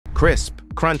crisp,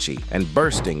 crunchy, and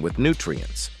bursting with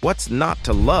nutrients. What's not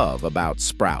to love about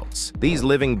sprouts? These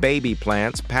living baby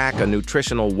plants pack a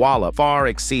nutritional wallop far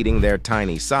exceeding their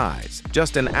tiny size.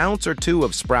 Just an ounce or two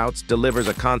of sprouts delivers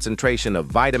a concentration of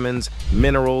vitamins,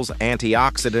 minerals,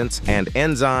 antioxidants, and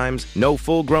enzymes no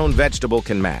full-grown vegetable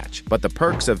can match. But the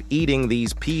perks of eating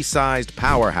these pea-sized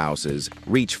powerhouses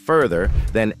reach further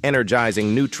than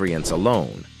energizing nutrients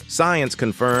alone. Science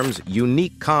confirms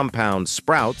unique compound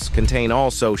sprouts contain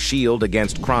also shield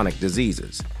against chronic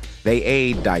diseases. They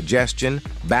aid digestion,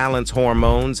 balance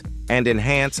hormones, and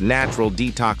enhance natural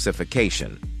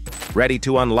detoxification. Ready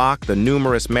to unlock the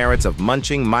numerous merits of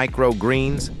munching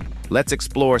microgreens? Let's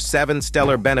explore 7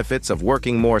 stellar benefits of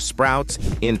working more sprouts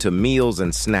into meals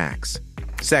and snacks.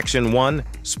 Section 1.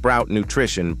 Sprout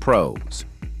Nutrition Pros.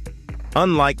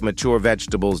 Unlike mature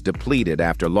vegetables depleted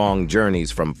after long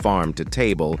journeys from farm to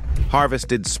table,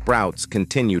 harvested sprouts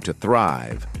continue to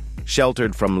thrive.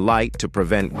 Sheltered from light to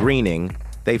prevent greening,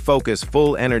 they focus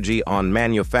full energy on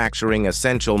manufacturing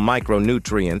essential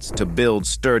micronutrients to build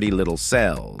sturdy little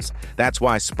cells. That's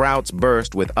why sprouts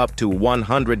burst with up to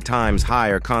 100 times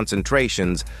higher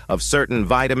concentrations of certain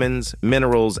vitamins,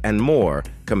 minerals, and more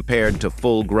compared to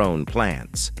full-grown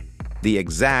plants. The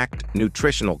exact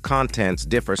nutritional contents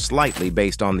differ slightly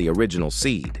based on the original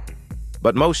seed.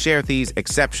 But most share these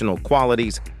exceptional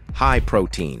qualities: high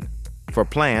protein. For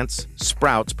plants,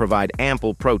 sprouts provide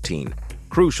ample protein,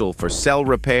 crucial for cell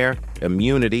repair,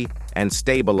 immunity, and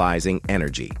stabilizing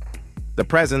energy. The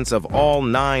presence of all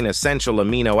 9 essential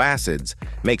amino acids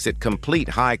makes it complete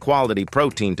high-quality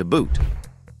protein to boot.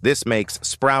 This makes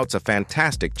sprouts a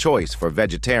fantastic choice for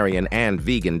vegetarian and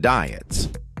vegan diets.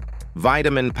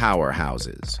 Vitamin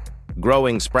powerhouses.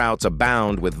 Growing sprouts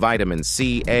abound with vitamin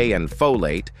C, A, and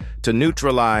folate to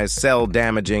neutralize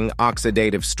cell-damaging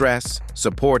oxidative stress,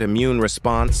 support immune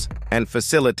response, and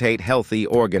facilitate healthy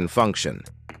organ function.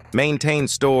 Maintain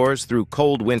stores through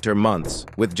cold winter months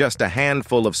with just a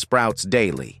handful of sprouts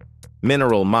daily.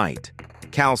 Mineral might.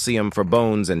 Calcium for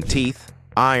bones and teeth,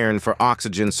 iron for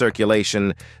oxygen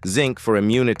circulation, zinc for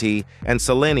immunity, and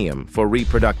selenium for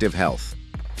reproductive health.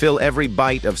 Fill every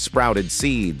bite of sprouted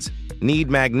seeds.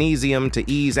 Need magnesium to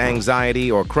ease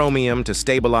anxiety or chromium to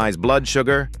stabilize blood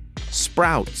sugar?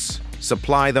 Sprouts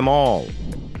supply them all.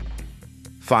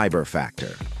 Fiber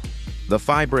factor. The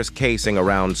fibrous casing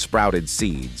around sprouted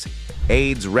seeds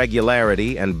aids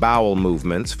regularity and bowel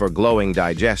movements for glowing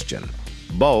digestion.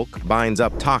 Bulk binds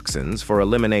up toxins for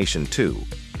elimination too.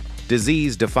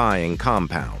 Disease-defying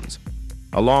compounds.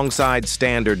 Alongside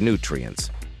standard nutrients,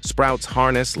 sprouts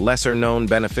harness lesser-known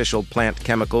beneficial plant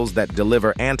chemicals that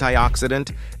deliver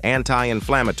antioxidant,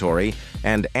 anti-inflammatory,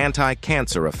 and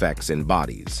anti-cancer effects in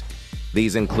bodies.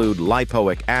 These include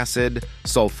lipoic acid,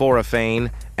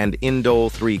 sulforaphane, and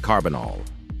indole-3-carbinol.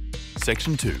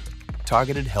 Section 2.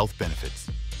 Targeted health benefits.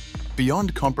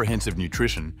 Beyond comprehensive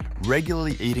nutrition,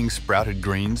 regularly eating sprouted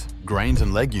greens, grains,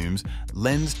 and legumes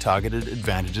lends targeted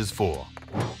advantages for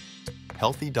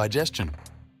healthy digestion,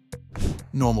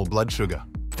 normal blood sugar,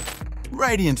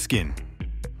 radiant skin,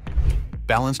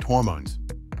 balanced hormones,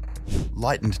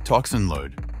 lightened toxin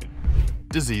load,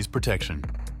 disease protection,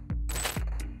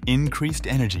 increased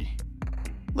energy.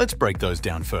 Let's break those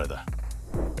down further.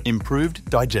 Improved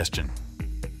digestion.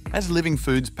 As living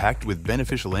foods packed with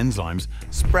beneficial enzymes,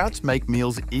 sprouts make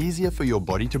meals easier for your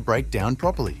body to break down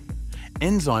properly.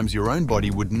 Enzymes your own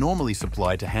body would normally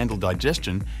supply to handle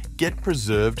digestion get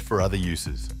preserved for other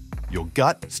uses. Your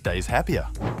gut stays happier.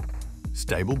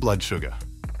 Stable blood sugar.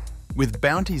 With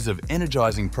bounties of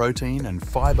energizing protein and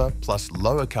fiber plus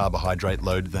lower carbohydrate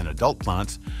load than adult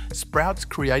plants, sprouts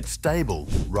create stable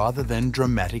rather than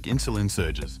dramatic insulin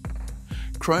surges.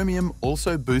 Chromium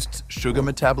also boosts sugar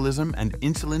metabolism and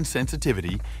insulin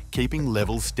sensitivity, keeping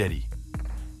levels steady.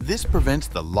 This prevents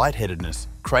the lightheadedness,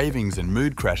 cravings, and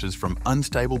mood crashes from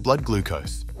unstable blood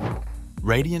glucose.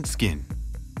 Radiant skin.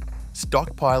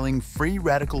 Stockpiling free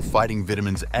radical-fighting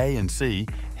vitamins A and C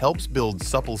helps build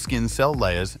supple skin cell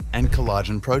layers and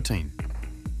collagen protein.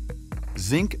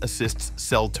 Zinc assists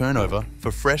cell turnover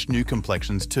for fresh new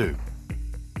complexions too.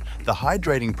 The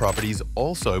hydrating properties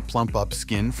also plump up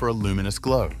skin for a luminous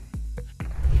glow.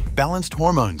 Balanced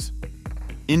hormones.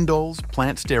 Indoles,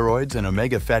 plant steroids, and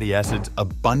omega fatty acids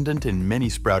abundant in many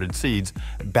sprouted seeds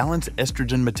balance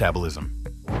estrogen metabolism.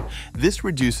 This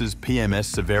reduces PMS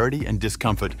severity and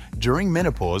discomfort during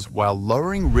menopause while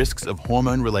lowering risks of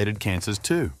hormone-related cancers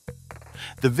too.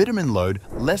 The vitamin load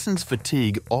lessens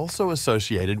fatigue also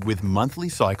associated with monthly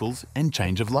cycles and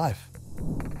change of life.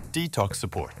 Detox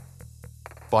support.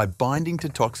 By binding to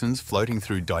toxins floating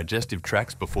through digestive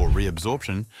tracts before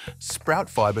reabsorption, sprout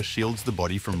fiber shields the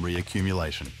body from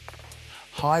reaccumulation.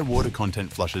 high water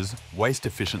content flushes waste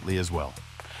efficiently as well.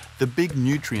 The big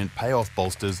nutrient payoff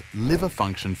bolsters liver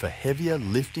function for heavier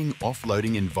lifting,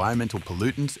 offloading environmental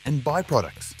pollutants and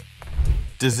byproducts.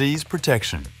 Disease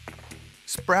protection.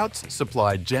 Sprouts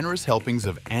supply generous helpings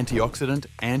of antioxidant,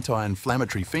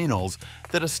 anti-inflammatory phenols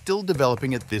that are still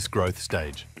developing at this growth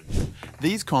stage.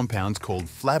 These compounds, called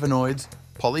flavonoids,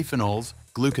 polyphenols,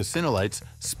 glucosinolates,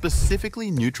 specifically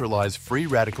neutralize free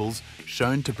radicals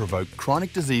shown to provoke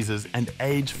chronic diseases and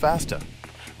age faster.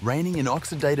 Reining in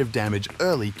oxidative damage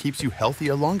early keeps you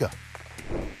healthier longer.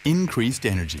 Increased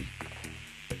energy.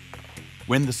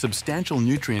 When the substantial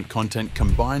nutrient content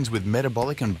combines with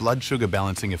metabolic and blood sugar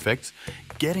balancing effects,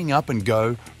 getting up and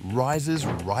go rises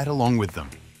right along with them.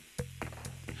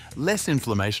 Less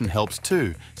inflammation helps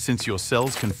too, since your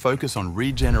cells can focus on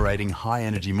regenerating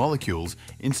high-energy molecules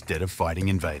instead of fighting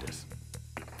invaders.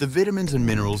 The vitamins and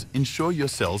minerals ensure your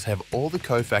cells have all the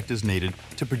cofactors needed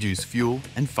to produce fuel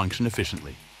and function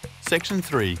efficiently. Section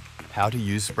 3. How to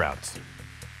use sprouts.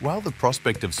 While the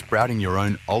prospect of sprouting your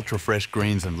own ultra-fresh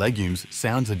greens and legumes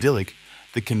sounds idyllic,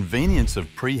 the convenience of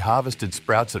pre-harvested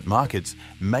sprouts at markets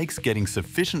makes getting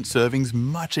sufficient servings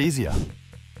much easier.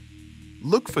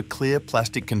 Look for clear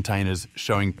plastic containers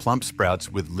showing plump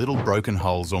sprouts with little broken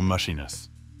hulls or mushiness.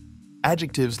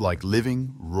 Adjectives like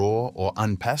living, raw, or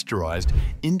unpasteurized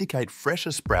indicate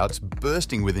fresher sprouts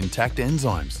bursting with intact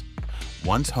enzymes.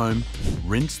 Once home,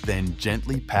 rinse then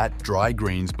gently pat dry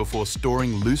greens before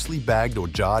storing loosely bagged or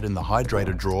jarred in the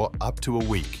hydrator drawer up to a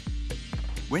week.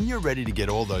 When you're ready to get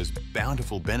all those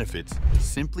bountiful benefits,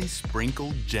 simply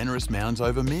sprinkle generous mounds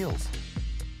over meals.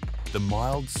 The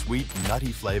mild, sweet,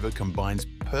 nutty flavour combines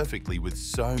perfectly with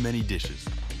so many dishes.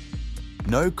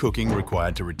 No cooking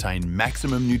required to retain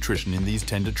maximum nutrition in these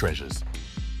tender treasures.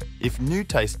 If new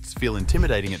tastes feel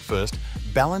intimidating at first,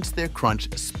 balance their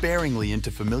crunch sparingly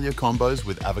into familiar combos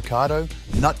with avocado,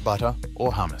 nut butter,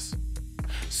 or hummus.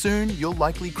 Soon, you'll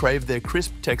likely crave their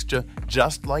crisp texture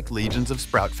just like legions of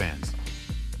sprout fans.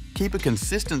 Keep a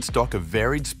consistent stock of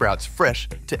varied sprouts fresh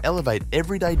to elevate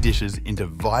everyday dishes into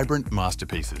vibrant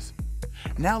masterpieces.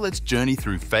 Now let's journey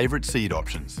through favourite seed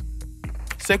options.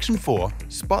 Section 4.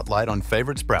 Spotlight on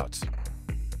favourite sprouts.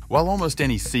 While almost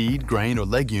any seed, grain or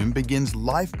legume begins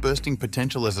life-bursting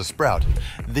potential as a sprout,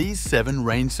 these 7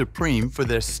 reign supreme for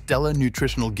their stellar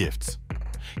nutritional gifts.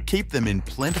 Keep them in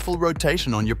plentiful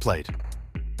rotation on your plate.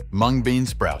 Mung bean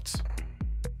sprouts.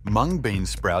 Mung bean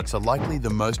sprouts are likely the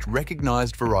most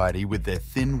recognised variety with their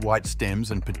thin white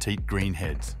stems and petite green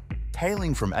heads.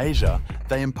 Hailing from Asia,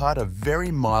 they impart a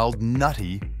very mild,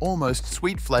 nutty, almost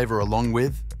sweet flavour along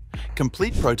with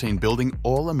complete protein building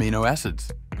all amino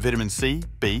acids, vitamin C,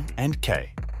 B and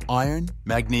K, iron,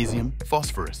 magnesium,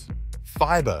 phosphorus,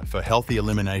 fibre for healthy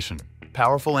elimination,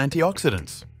 powerful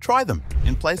antioxidants. Try them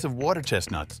in place of water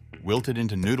chestnuts, wilted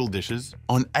into noodle dishes,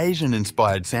 on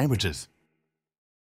Asian-inspired sandwiches.